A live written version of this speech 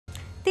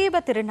தீப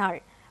திருநாள்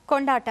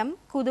கொண்டாட்டம்,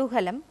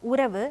 குதூகலம்,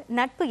 உறவு,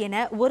 நட்பு என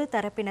ஒரு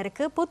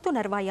தரப்பினருக்கு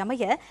புத்துணர்வாய்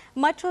அமைய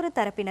மற்றொரு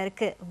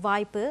தரப்பினருக்கு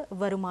வாய்ப்பு,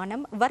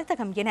 வருமானம்,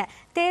 வர்த்தகம் என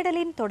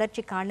தேடலின்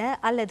தொடர்ச்சிக்கான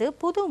அல்லது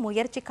புது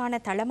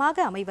முயற்சிக்கான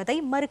தளமாக அமைவதை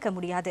மறுக்க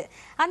முடியாது.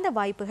 அந்த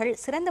வாய்ப்புகள்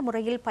சிறந்த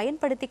முறையில்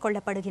பயன்படுத்திக்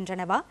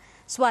கொள்ளப்படுகின்றனவா?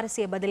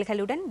 சுவாரஸ்ய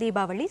பதில்களுடன்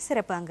தீபாவளி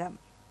சிறப்பு அங்கம்.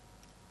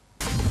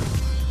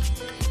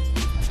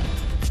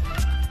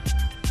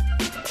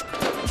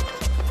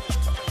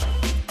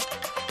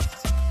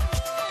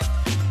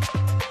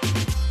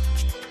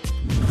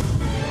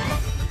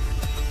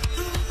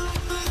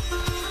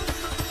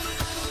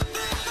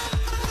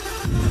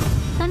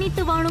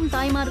 தனித்து வாழும்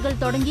தாய்மார்கள்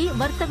தொடங்கி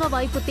வர்த்தக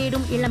வாய்ப்பு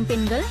தேடும் இளம்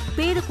பெண்கள்,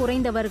 பேறு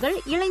குறைந்தவர்கள்,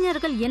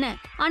 இளைஞர்கள் என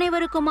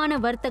அனைவருக்குமான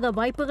வர்த்தக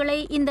வாய்ப்புகளை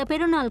இந்த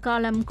பெருநாள்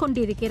காலம்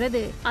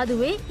கொண்டிருக்கிறது.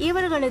 அதுவே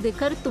இவர்களது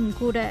கருத்தும்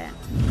கூட.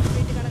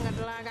 வீட்டு கடன்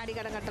கட்டலாம், காடி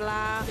கடன்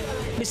கட்டலாம்,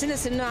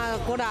 பிஸ்னஸ்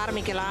இன்னும் கூட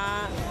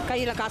ஆரம்பிக்கலாம்,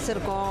 கையில் காசு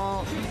இருக்கும்.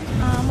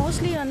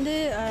 மோஸ்ட்லி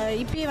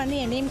இப்பயே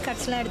என் நேம்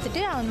கார்ட்ஸ்லாம்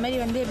எடுத்துகிட்டு அந்த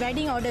மாதிரி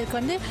வெட்டிங்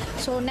ஆர்டருக்கு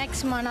ஸோ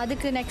நெக்ஸ்ட்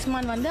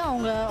மந்த்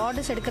அவங்க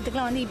ஆர்டர்ஸ்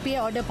எடுக்கிறதுக்குலாம் இப்பயே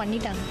ஆர்டர்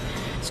பண்ணிட்டாங்க.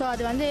 ஸோ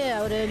அது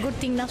ஒரு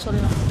குட் திங் தான்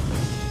சொல்லலாம்.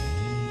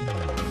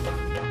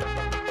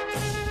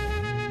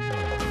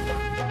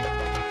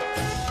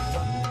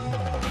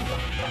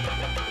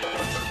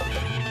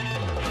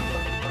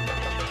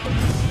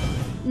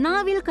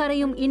 நாவில்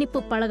கரையும் இனிப்பு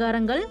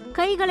பலகாரங்கள்,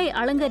 கைகளை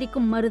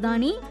அலங்கரிக்கும்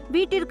மருதாணி,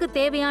 வீட்டிற்கு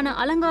தேவையான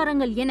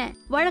அலங்காரங்கள் என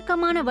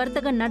வழக்கமான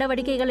வர்த்தக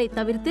நடவடிக்கைகளை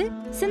தவிர்த்து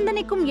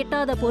சிந்தனைக்கும்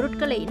எட்டாத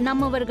பொருட்களை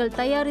நம்மவர்கள்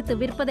தயாரித்து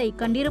விற்பதை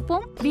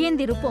கண்டிருப்போம்,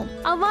 வியந்திருப்போம்.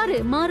 அவ்வாறு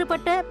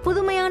மாறுபட்ட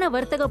புதுமையான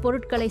வர்த்தக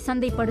பொருட்களை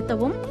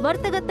சந்தைப்படுத்தவும்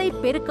வர்த்தகத்தை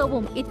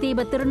பெருக்கவும்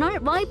இத்தீப திருநாள்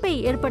வாய்ப்பை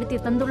ஏற்படுத்தி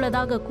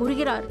தந்துள்ளதாக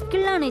கூறுகிறார்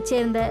கிள்ளானைச்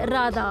சேர்ந்த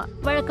ராதா.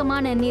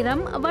 வழக்கமான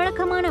நிறம்,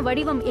 வழக்கமான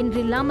வடிவம்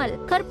என்றில்லாமல்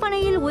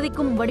கற்பனையில்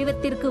உதிக்கும்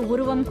வடிவத்திற்கு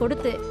உருவம்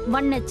கொடுத்து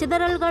வண்ண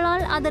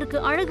சிதறல்களால் அதற்கு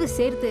அழகு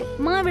சேர்த்து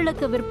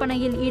மாவிளக்கு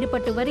விற்பனையில்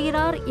ஈடுபட்டு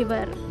வருகிறார்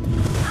இவர்.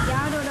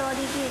 யாரோட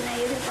உதவிக்கு என்ன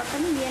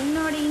எதிர்பார்க்கணும்,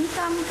 என்னோட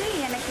இன்கமுக்கு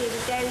எனக்கு இது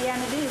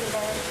தேவையானது இதில்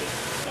இருக்கு.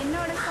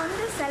 என்னோட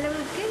சொந்த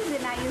செலவுக்கு இது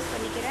நான் யூஸ்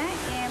பண்ணிக்கிறேன்.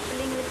 என்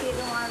பிள்ளைங்களுக்கு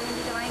எதுவும்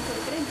வேண்டியது வாங்கி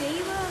கொடுக்குறேன்.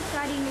 தெய்வ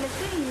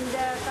காரியங்களுக்கு இந்த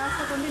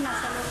காசை கொண்டு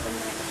நான் செலவு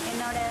பண்ணுறேன்.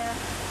 என்னோட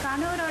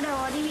கணவரோட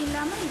உதவி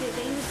இல்லாமல் இது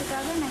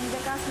தெய்வத்துக்காக நான் இந்த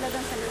காசில்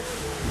தான் செலவு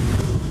செய்வேன்.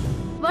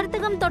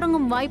 வர்த்தகம்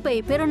தொடங்கும் வாய்ப்பை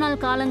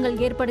பெருநாள் காலங்கள்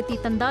ஏற்படுத்தி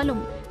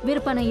தந்தாலும்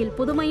விற்பனையில்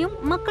புதுமையும்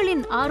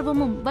மக்களின்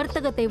ஆர்வமும்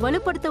வர்த்தகத்தை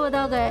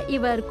வலுப்படுத்துவதாக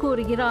இவர்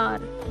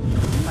கூறுகிறார்.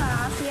 ரொம்ப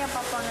ஆசையாக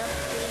பார்ப்பாங்க.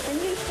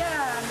 செஞ்சுக்கிட்ட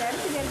அந்த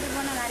இடத்துக்கு எடுத்து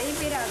போனால் நிறைய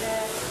பேர் அதை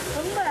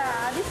ரொம்ப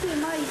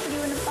அதிசயமாக இப்படி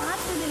ஒன்று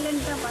பார்த்தது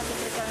இல்லைன்னு தான்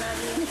பார்த்துட்டு இருக்காங்க.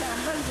 அது எனக்கு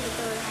அம்பல்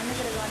கொடுத்து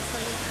அனுப்புறதுன்னு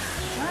சொல்லி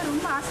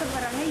ரொம்ப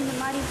ஆசைப்படுறாங்க. இந்த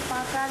மாதிரி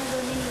பார்க்காதது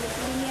நீங்கள்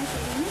புதுமையாக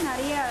செய்யணும்னு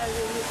நிறைய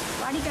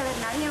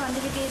வாடிக்கையாளர் நிறைய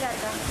வந்துக்கிட்டே தான்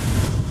இருக்காங்க.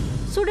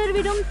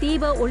 சுடர்விடும்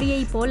தீப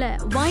ஒளியைப் போல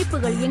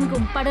வாய்ப்புகள்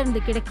எங்கும் படர்ந்து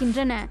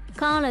கிடக்கின்றன.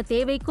 கால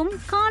தேவைக்கும்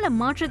கால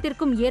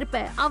மாற்றத்திற்கும்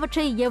ஏற்ப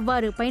அவற்றை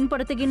எவ்வாறு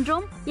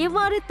பயன்படுத்துகின்றோம்,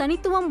 எவ்வாறு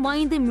தனித்துவம்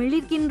வாய்ந்து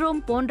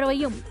மிளிர்கின்றோம்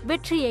போன்றவையும்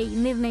வெற்றியை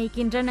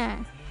நிர்ணயிக்கின்றன.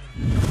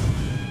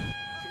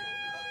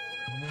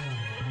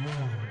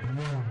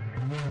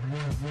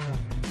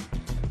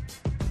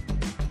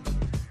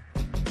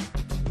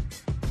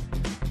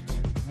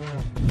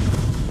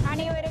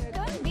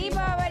 அனைவருக்கும்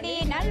தீபாவளி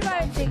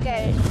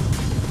நல்வாழ்த்துக்கள்.